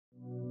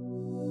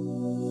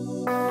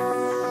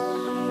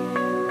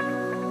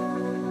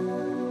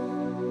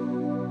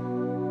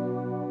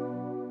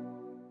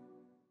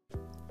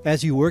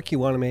As you work, you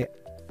want to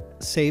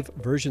save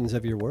versions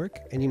of your work,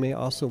 and you may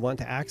also want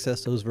to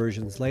access those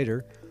versions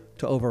later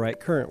to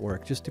overwrite current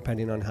work, just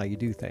depending on how you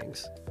do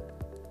things.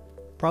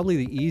 Probably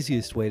the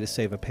easiest way to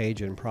save a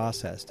page in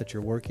process that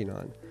you're working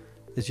on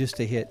is just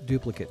to hit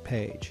duplicate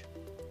page.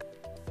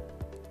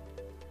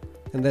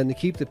 And then to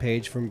keep the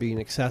page from being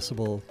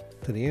accessible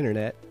to the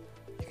internet,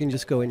 you can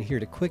just go in here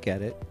to quick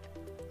edit,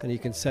 and you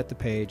can set the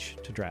page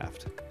to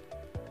draft.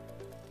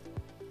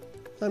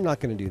 I'm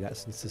not going to do that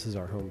since this is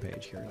our home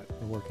page here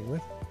that we're working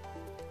with.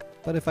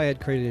 But if I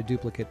had created a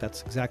duplicate,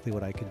 that's exactly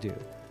what I could do.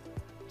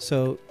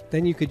 So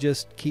then you could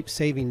just keep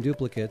saving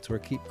duplicates, or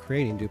keep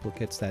creating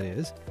duplicates, that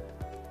is,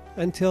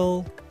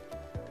 until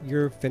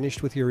you're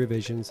finished with your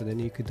revisions, and then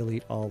you could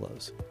delete all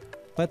those.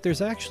 But there's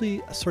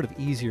actually a sort of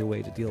easier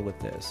way to deal with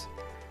this.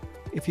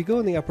 If you go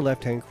in the upper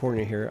left hand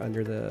corner here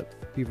under the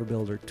Beaver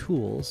Builder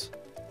Tools,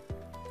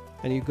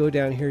 and you go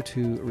down here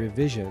to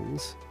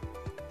Revisions,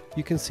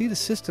 you can see the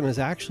system has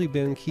actually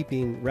been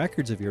keeping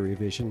records of your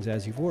revisions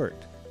as you've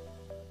worked.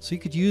 So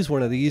you could use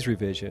one of these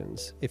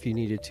revisions if you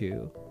needed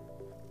to.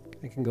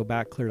 It can go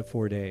back clear to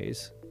 4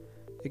 days.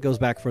 It goes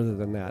back further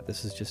than that.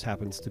 This just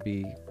happens to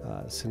be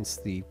since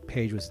the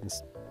page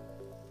was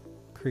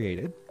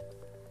created.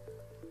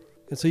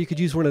 And so you could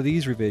use one of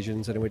these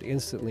revisions and it would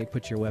instantly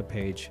put your web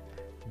page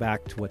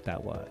back to what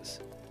that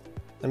was.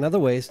 Another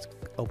way is to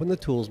open the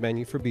Tools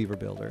menu for Beaver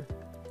Builder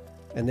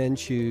and then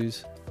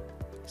choose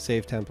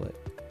Save Template.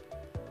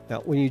 Now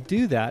when you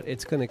do that,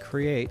 it's going to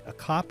create a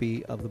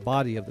copy of the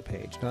body of the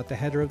page, not the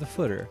header or the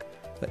footer,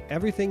 but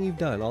everything you've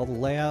done, all the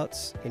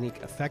layouts, any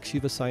effects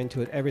you've assigned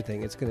to it,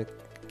 everything. It's going to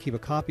keep a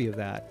copy of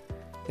that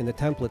in the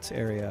templates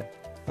area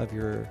of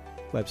your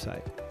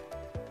website.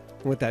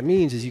 And what that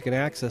means is you can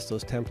access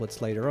those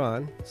templates later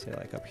on, say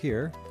like up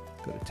here,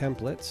 go to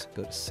Templates,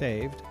 go to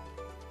Saved,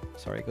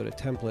 go to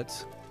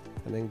Templates,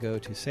 and then go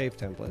to Save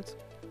Templates.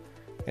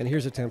 And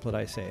here's a template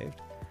I saved.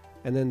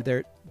 And then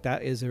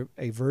that is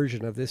a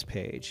version of this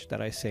page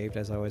that I saved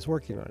as I was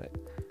working on it.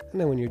 And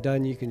then when you're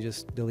done, you can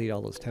just delete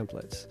all those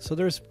templates. So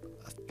there's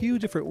a few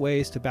different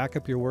ways to back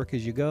up your work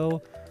as you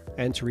go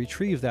and to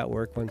retrieve that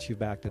work once you've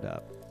backed it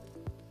up.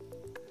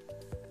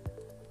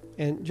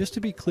 And just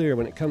to be clear,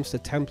 when it comes to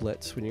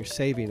templates, when you're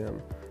saving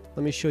them,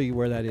 let me show you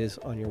where that is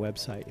on your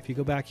website. If you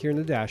go back here in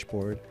the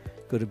dashboard,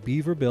 go to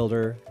Beaver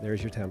Builder,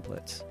 there's your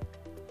templates.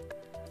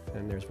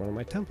 And there's one of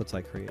my templates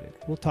I created.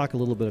 We'll talk a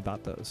little bit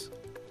about those.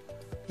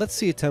 Let's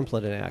see a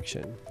template in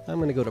action. I'm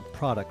going to go to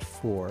Product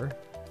 4.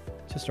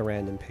 Just a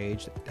random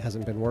page that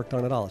hasn't been worked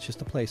on at all. It's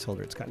just a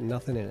placeholder. It's got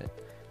nothing in it.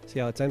 See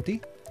how it's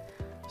empty?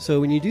 So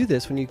when you do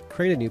this, when you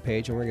create a new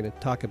page, and we're going to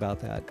talk about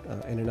that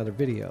in another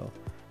video,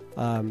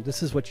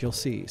 this is what you'll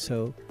see.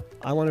 So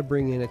I want to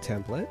bring in a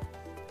template.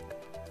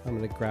 I'm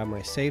going to grab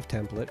my Save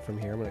Template from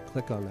here. I'm going to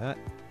click on that.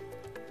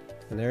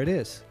 And there it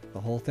is. The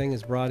whole thing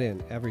is brought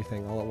in,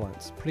 everything all at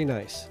once. Pretty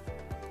nice.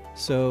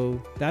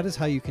 So that is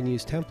how you can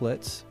use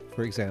templates,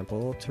 for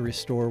example, to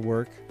restore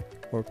work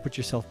or put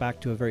yourself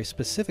back to a very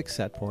specific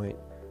set point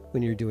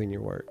when you're doing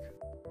your work.